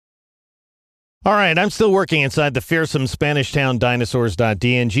All right, I'm still working inside the fearsome Spanish Town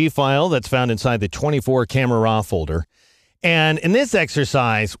Dinosaurs.dng file that's found inside the 24 Camera Raw folder. And in this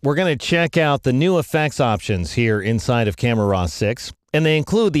exercise, we're going to check out the new effects options here inside of Camera Raw 6. And they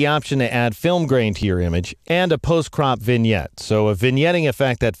include the option to add film grain to your image and a post-crop vignette. So a vignetting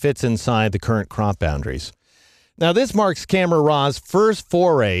effect that fits inside the current crop boundaries. Now, this marks Camera Raw's first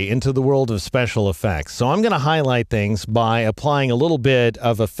foray into the world of special effects. So I'm going to highlight things by applying a little bit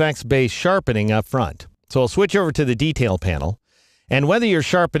of effects-based sharpening up front. So I'll switch over to the detail panel. And whether you're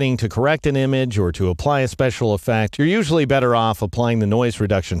sharpening to correct an image or to apply a special effect, you're usually better off applying the noise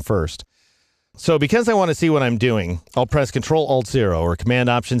reduction first. So because I want to see what I'm doing, I'll press Control-Alt-0 or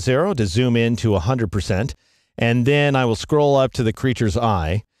Command-Option-0 to zoom in to 100%. And then I will scroll up to the creature's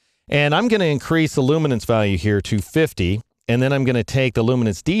eye. And I'm going to increase the luminance value here to 50, and then I'm going to take the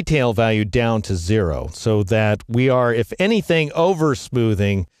luminance detail value down to 0 so that we are, if anything,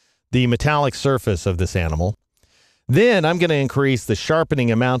 over-smoothing the metallic surface of this animal. Then I'm going to increase the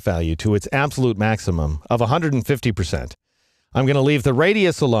sharpening amount value to its absolute maximum of 150%. I'm going to leave the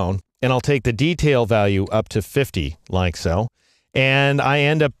radius alone, and I'll take the detail value up to 50, like so. And I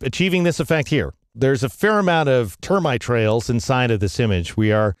end up achieving this effect here. There's a fair amount of termite trails inside of this image.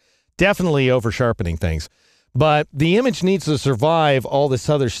 We are definitely over-sharpening things. But the image needs to survive all this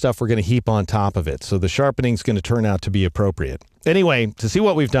other stuff we're going to heap on top of it. So the sharpening is going to turn out to be appropriate. Anyway, to see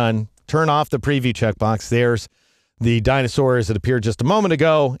what we've done, turn off the preview checkbox. There's the dinosaur as it appeared just a moment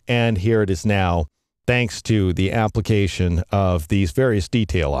ago. And here it is now, thanks to the application of these various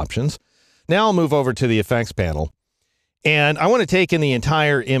detail options. Now I'll move over to the effects panel. And I want to take in the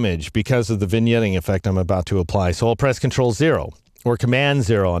entire image because of the vignetting effect I'm about to apply. So I'll press Control-0 or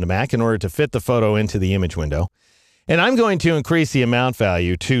Command-0 on a Mac in order to fit the photo into the image window. And I'm going to increase the amount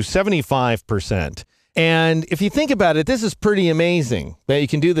value to 75%. And if you think about it, this is pretty amazing that you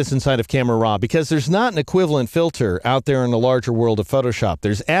can do this inside of Camera Raw because there's not an equivalent filter out there in the larger world of Photoshop.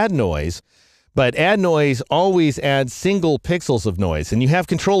 There's add noise, but add noise always adds single pixels of noise. And you have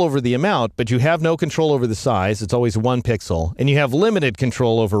control over the amount, but you have no control over the size. It's always 1 pixel. And you have limited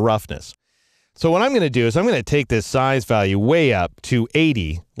control over roughness. So what I'm going to do is I'm going to take this size value way up to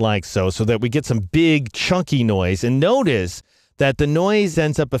 80, like so that we get some big chunky noise. And notice that the noise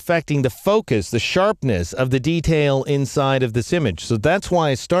ends up affecting the focus, the sharpness of the detail inside of this image. So that's why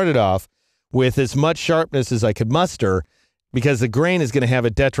I started off with as much sharpness as I could muster, because the grain is going to have a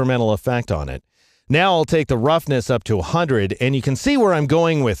detrimental effect on it. Now I'll take the roughness up to 100, and you can see where I'm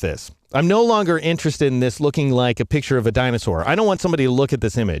going with this. I'm no longer interested in this looking like a picture of a dinosaur. I don't want somebody to look at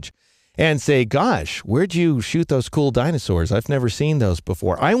this image and say, gosh, where'd you shoot those cool dinosaurs? I've never seen those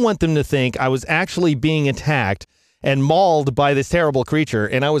before. I want them to think I was actually being attacked and mauled by this terrible creature,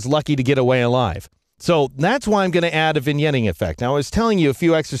 and I was lucky to get away alive. So that's why I'm going to add a vignetting effect. Now, I was telling you a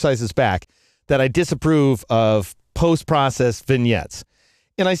few exercises back that I disapprove of post-processed vignettes.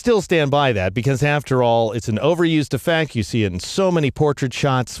 And I still stand by that because, after all, it's an overused effect. You see it in so many portrait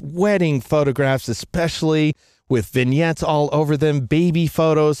shots, wedding photographs especially, with vignettes all over them, baby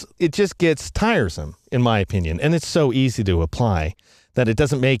photos. It just gets tiresome, in my opinion. And it's so easy to apply that it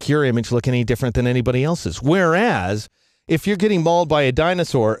doesn't make your image look any different than anybody else's. Whereas, if you're getting mauled by a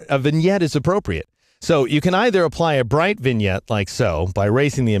dinosaur, a vignette is appropriate. So you can either apply a bright vignette like so by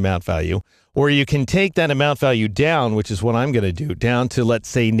raising the amount value, or you can take that amount value down, which is what I'm going to do, down to, let's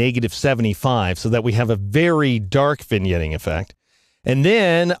say, -75, so that we have a very dark vignetting effect. And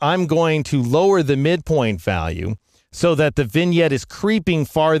then I'm going to lower the midpoint value so that the vignette is creeping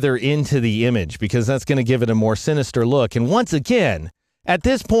farther into the image, because that's going to give it a more sinister look. And once again, at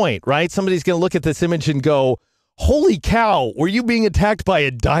this point, right, somebody's going to look at this image and go, holy cow, were you being attacked by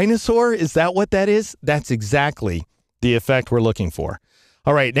a dinosaur? Is that what that is? That's exactly the effect we're looking for.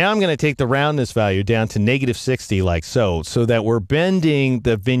 All right, now I'm going to take the roundness value down to -60 like so that we're bending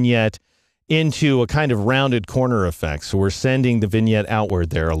the vignette into a kind of rounded corner effect. So we're sending the vignette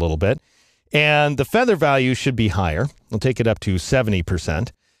outward there a little bit. And the feather value should be higher. We'll take it up to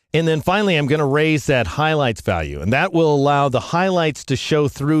 70%. And then finally, I'm going to raise that highlights value. And that will allow the highlights to show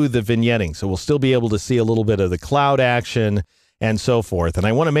through the vignetting. So we'll still be able to see a little bit of the cloud action and so forth. And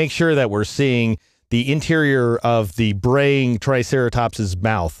I want to make sure that we're seeing the interior of the braying Triceratops'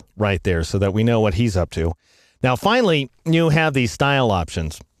 mouth right there so that we know what he's up to. Now, finally, you have these style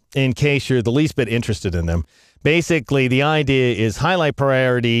options in case you're the least bit interested in them. Basically, the idea is highlight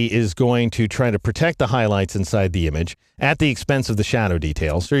priority is going to try to protect the highlights inside the image at the expense of the shadow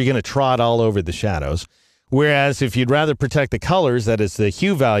details. So you're going to trot all over the shadows. Whereas if you'd rather protect the colors, that is the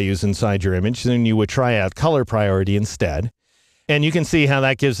hue values inside your image, then you would try out color priority instead. And you can see how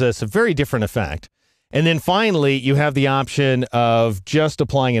that gives us a very different effect. And then finally, you have the option of just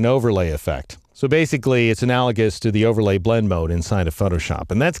applying an overlay effect. So basically, it's analogous to the overlay blend mode inside of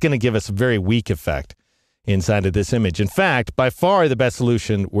Photoshop. And that's going to give us a very weak effect inside of this image. In fact, by far the best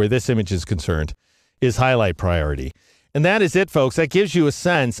solution where this image is concerned is highlight priority. And that is it, folks. That gives you a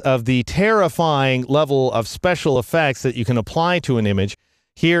sense of the terrifying level of special effects that you can apply to an image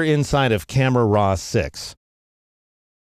here inside of Camera Raw 6.